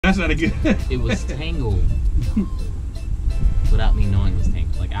That's not a good. It was tangled without me knowing it was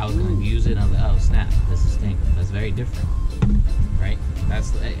tangled. Like I was going to use it, and I was like, oh snap, this is tangled. That's very different, right?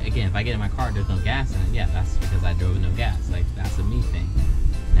 That's again, if I get in my car, there's no gas in it. Yeah, that's because I drove with no gas. Like that's a me thing.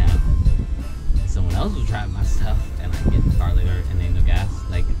 Now, if someone else was driving my stuff, and I get in the car later and they have no gas,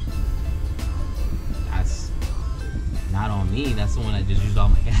 like that's not on me. That's the one that just used all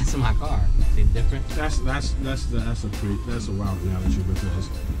my gas in my car. See the difference? That's a wild analogy because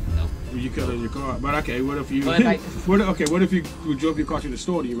Nope. you cut in your car. But okay, what if you? But if what if you drove your car to the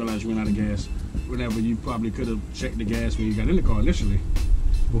store and you realized you ran out of gas? Whenever you probably could have checked the gas when you got in the car initially,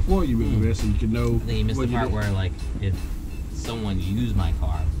 before you went to rest, so you could know. I think you missed the part where like if someone used my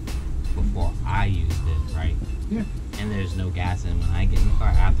car before I used it, right? Yeah. And there's no gas in when I get in the car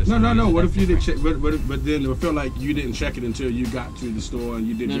after. No. What if you didn't check? But then it felt like you didn't check it until you got to the store and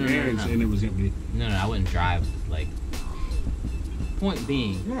you did your errands and it was empty. No, I wouldn't drive. Like, point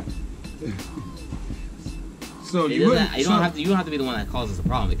being, yeah. So you don't have to be the one that causes the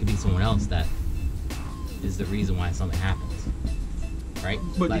problem. It could be someone else that is the reason why something happens, right?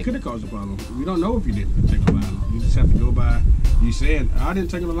 But like, you could have caused a problem. We don't know if you didn't take a line. You just have to go by. You said I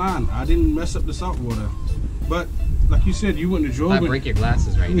didn't take a line. I didn't mess up the salt water. But like you said, you wouldn't have drove. If I break your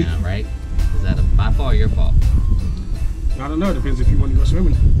glasses right now, right? Is that my fault or your fault? I don't know. It depends if you want to go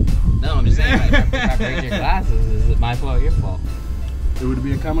swimming. No, I'm just saying. If I break your glasses, is it my fault or your fault? It would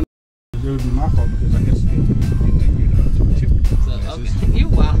be a common. It would be my fault because I guess you So okay, you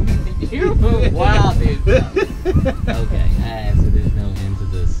wild. You're wild, dude. Okay, so there's no end to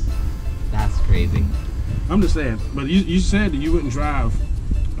this. That's crazy. I'm just saying. But you said that you wouldn't drive,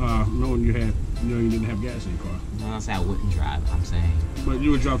 knowing you didn't have gas in your car. I'm not saying I wouldn't drive. I'm saying. But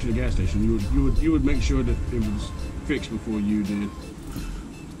you would drive to the gas station. You would make sure that it was fixed before you did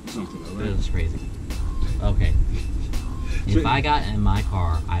something. Right? It was crazy. Okay. If I got in my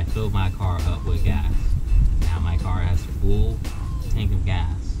car, I filled my car up with gas. Now my car has a full tank of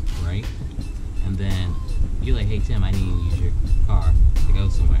gas, right? And then you're like, hey Tim, I need to use your car to go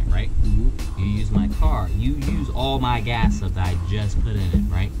somewhere, right? Mm-hmm. You use my car. You use all my gas stuff that I just put in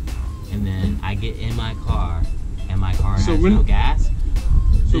it, right? And then I get in my car, and my car has no gas.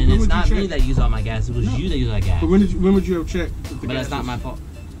 So then it's not me that used all my gas. It was you that used all my gas. But when would you have checked? But that's not my fault.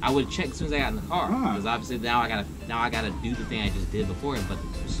 I would check as soon as I got in the car, because obviously now I gotta do the thing I just did before. But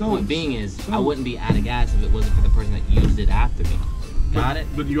the point being is, I wouldn't be out of gas if it wasn't for the person that used it after me. Got it?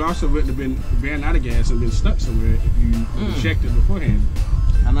 But you also wouldn't have ran out of gas and been stuck somewhere if you checked it beforehand.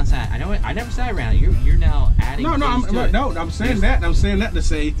 I'm not saying. I never said I ran out. You're now adding. I'm saying that. I'm saying that to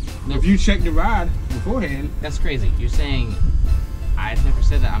say if you checked the ride beforehand. That's crazy. You're saying I never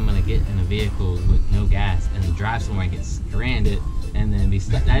said that I'm gonna get in a vehicle with no gas and drive somewhere and get stranded and then be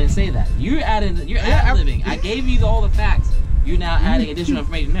stuck. I didn't say that. You're ad-libbing. I gave you all the facts. You're now adding additional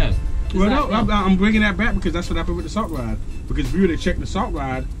information. No. I'm bringing that back because that's what happened with the salt ride. Because if you would have checked the salt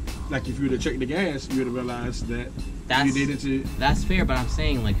ride, like if you would have checked the gas, you would have realized that you needed to. That's fair, but I'm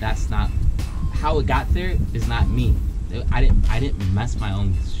saying like that's not how it got there. Is not me. I didn't mess my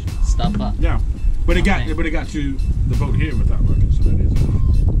own stuff up. Yeah, but it got to the boat here without working, so that is.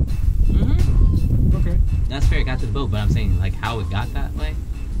 Okay. That's fair. It got to the boat, but I'm saying like how it got that way.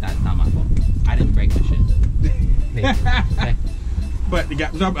 That's not my fault. I didn't break my shit. Okay. But it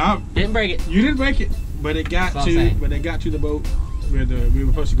got. Didn't break it. You didn't break it, but it got to. But it got to the boat where we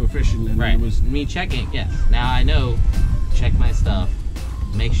were supposed to go fishing, and right. It was me checking. Yes. Now I know. Check my stuff.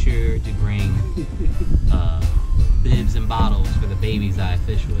 Make sure to bring bibs and bottles for the babies that I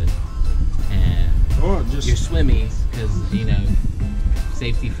fish with, and or just your swimmies, because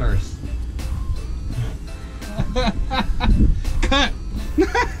safety first. Cut.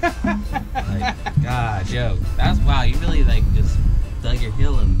 Like, gosh, yo, that's wow. You really like just dug your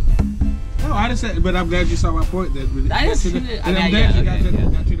heel and. No, I just said, but I'm glad you saw my point. That I just got to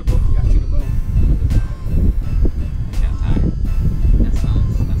the boat. Got to the boat. I got tired. That's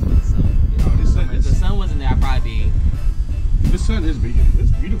what the sun. Oh, if the sun wasn't there, I'd probably be. The sun is beating.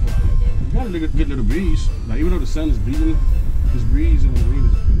 It's beautiful out here, though. You got a good little breeze. Like even though the sun is beating, this breeze and